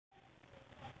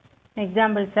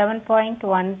Example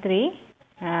 7.13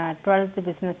 12th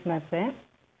business math.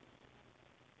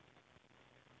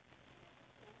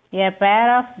 A pair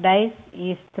of dice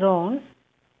is thrown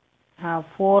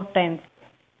 4 times.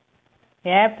 A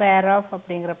pair of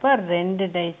அப்படிங்கிறப்ப 2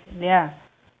 dice இல்லையா?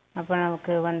 அப்போ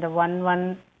நமக்கு வந்து 1 1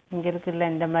 இங்கே இருக்குல்ல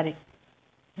இந்த மாதிரி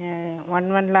 1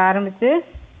 1ல ஆரம்பித்து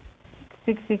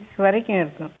 6 6 வரைக்கும்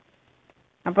இருக்கும்.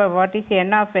 அப்போ what is n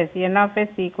of s? n of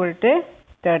s equal to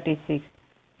 36.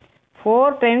 4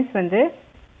 times வந்து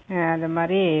அந்த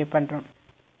மாதிரி பண்ணுறோம்.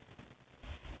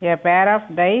 A pair of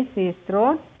dice is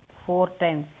thrown 4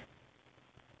 times.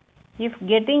 If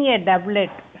getting a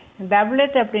doublet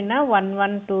அப்படின்னா 1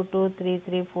 1 2 2 3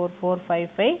 3 4 4 5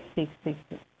 5 6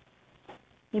 6.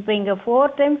 இப்போ இங்கே 4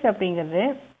 times அப்படிங்கிறது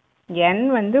n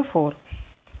வந்து 4.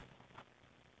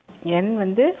 n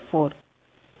வந்து 4.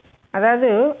 அதாவது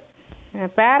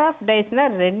பேர் ஆஃப்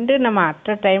டைஸ்னால் 2 நம்ம அட்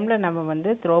அ டைமில் நம்ம வந்து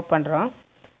த்ரோ பண்ணுறோம்.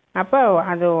 அப்போ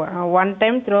அது 1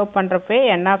 time throw பண்ணுறப்பே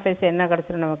n of s என்ன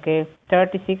கிடச்சிரும் நமக்கு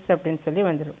 36 அப்படின்னு சொல்லி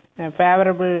வந்துடும்.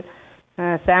 ஃபேவரபிள்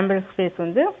சாம்பிள் ஸ்பேஸ்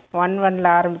வந்து 1 1ல்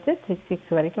ஆரம்பித்து 6 6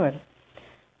 வரைக்கும் வரும்.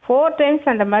 4 டைம்ஸ்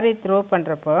அந்த மாதிரி த்ரோ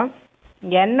பண்ணுறப்போ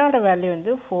என்னோட வேல்யூ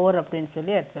வந்து 4 அப்படின்னு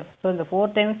சொல்லி அர்த்தம். ஸோ இந்த 4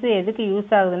 டைம்ஸ் எதுக்கு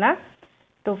யூஸ் ஆகுதுன்னா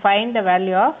to find the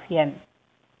value of n.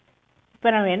 இப்போ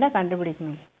நம்ம என்ன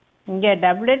கண்டுபிடிக்கணும்? இங்கே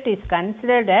டபுளெட் இஸ்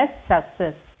கன்சிடர்ட் as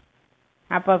சக்ஸஸ்.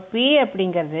 அப்போ p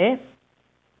அப்படிங்கிறது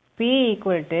p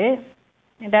ஈக்குவல் டு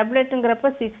டபுளெட்டுங்கிறப்ப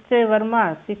 6 வருமா,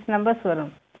 6 நம்பர்ஸ்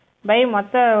வரும் பை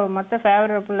மொத்த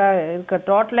ஃபேவரபுளாக இருக்க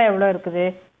டோட்டலாக எவ்வளோ இருக்குது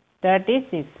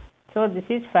 36. So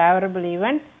this is favourable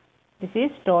event, this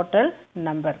is total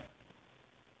number.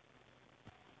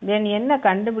 தென் என்ன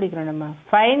கண்டுபிடிக்கணும் நம்ம?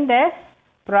 Find the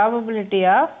probability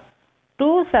of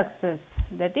 2 success,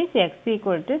 that is x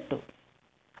equal to 2.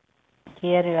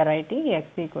 Here you are writing x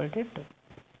equal to 2.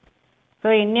 So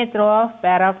in a throw of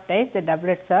pair of dice the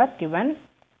doublets are given.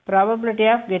 Probability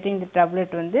of getting the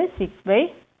doublet வந்து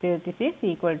 6/36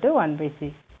 equal to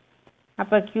 1/6.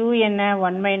 அப்போ q என்ன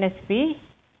 1 minus p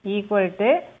equal to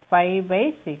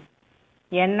 5/6.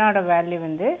 என்னோட value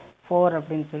வந்து 4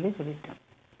 அப்படின்னு சொல்லிட்டோம்.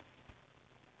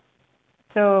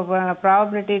 So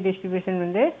probability distribution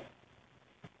வந்து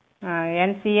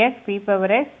NCX p power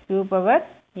x q power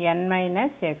n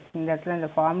minus x. இந்த இடத்துல இந்த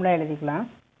ஃபார்முலா எழுதிக்கலாம்.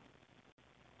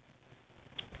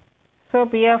 So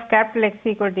p of capital X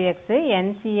equal to x,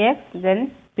 NCX then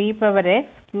p power x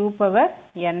q power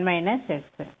n minus x.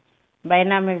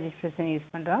 Binomial distribution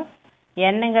use பண்ணுறோம்.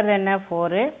 என்னங்கிறது என்ன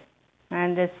 4,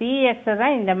 அந்த சிஎக்ஸை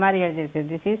தான் இந்த மாதிரி எழுதிருக்கு.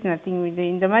 This is nothing.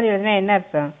 இந்த மாதிரி எழுதினா என்ன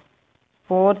அர்த்தம்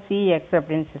 4cx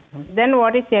அப்படின்னு சொல்லுவோம். Then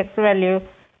what is X value?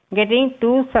 Getting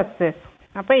 2 success.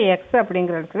 அப்போ எக்ஸ்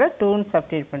அப்படிங்கிற இடத்துல 2ன்னு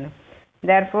சப்ஸ்டிட்யூட் பண்ணும்.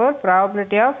 Therefore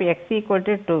probability of X equal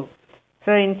to 2.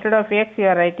 So instead of X you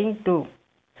are writing 2.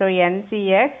 So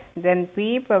NCX then p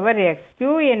power x. q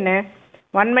என்ன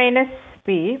 1 minus p.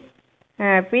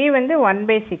 p வந்து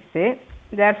 1/6.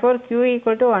 Therefore q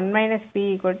equal to 1 minus p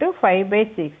equal to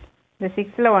 5/6. இந்த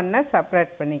 6ல் 1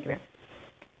 separate பண்ணிக்கிறேன்.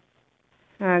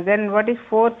 Then what is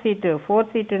 4c2?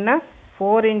 4c2னா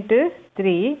 4 into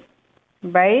 3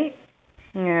 by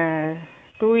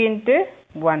 2 into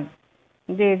 1.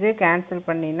 இது cancel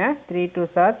பண்ணினா 3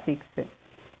 2s are 6.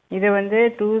 இது வந்து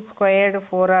 2 squared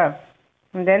 4.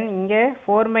 தென் இங்கே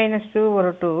 4 minus 2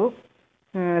 ஒரு 2.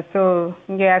 ஸோ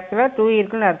இங்கே ஆக்சுவலாக 2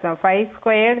 இருக்குன்னு அர்த்தம். 5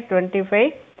 squared 25,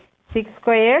 6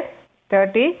 squared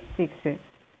 36.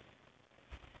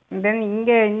 தென்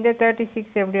இங்கே இந்த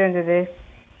 36 எப்படி வந்தது?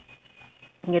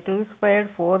 இங்கே 2 squared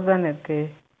 4 தானே இருக்குது.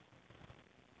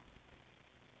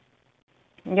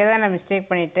 இங்கே தான் நான் மிஸ்டேக்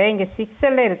பண்ணிவிட்டேன். இங்கே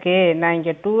 6 இருக்குது, நான்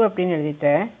இங்கே 2 அப்படின்னு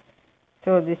எழுதிட்டேன்.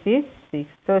 So this is 6.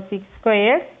 So 6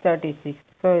 squared 36.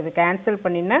 So இது கேன்சல்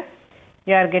பண்ணினா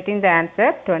you are getting the answer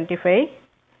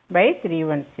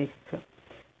 25/316.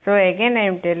 So again I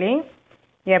am telling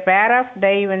a pair of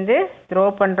die வந்து த்ரோ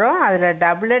பண்ணுறோம். அதில்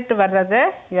டபுளெட் வர்றதை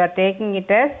you are taking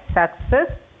it as success.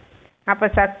 அப்போ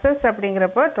சக்ஸஸ்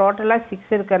அப்படிங்கிறப்போ டோட்டலாக 6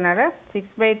 இருக்கிறனால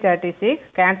 6/36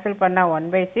 கேன்சல் பண்ணால்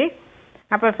 1/6.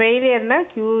 அப்போ ஃபெயிலியர்னா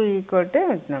q ஈக்குவல் டு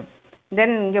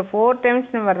தென் இங்கே 4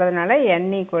 டைம்ஸ்னு வர்றதுனால n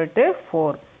equal to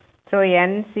 4. So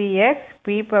NCX p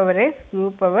power x q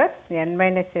power n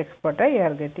minus x போட்டால் you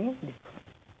are getting this.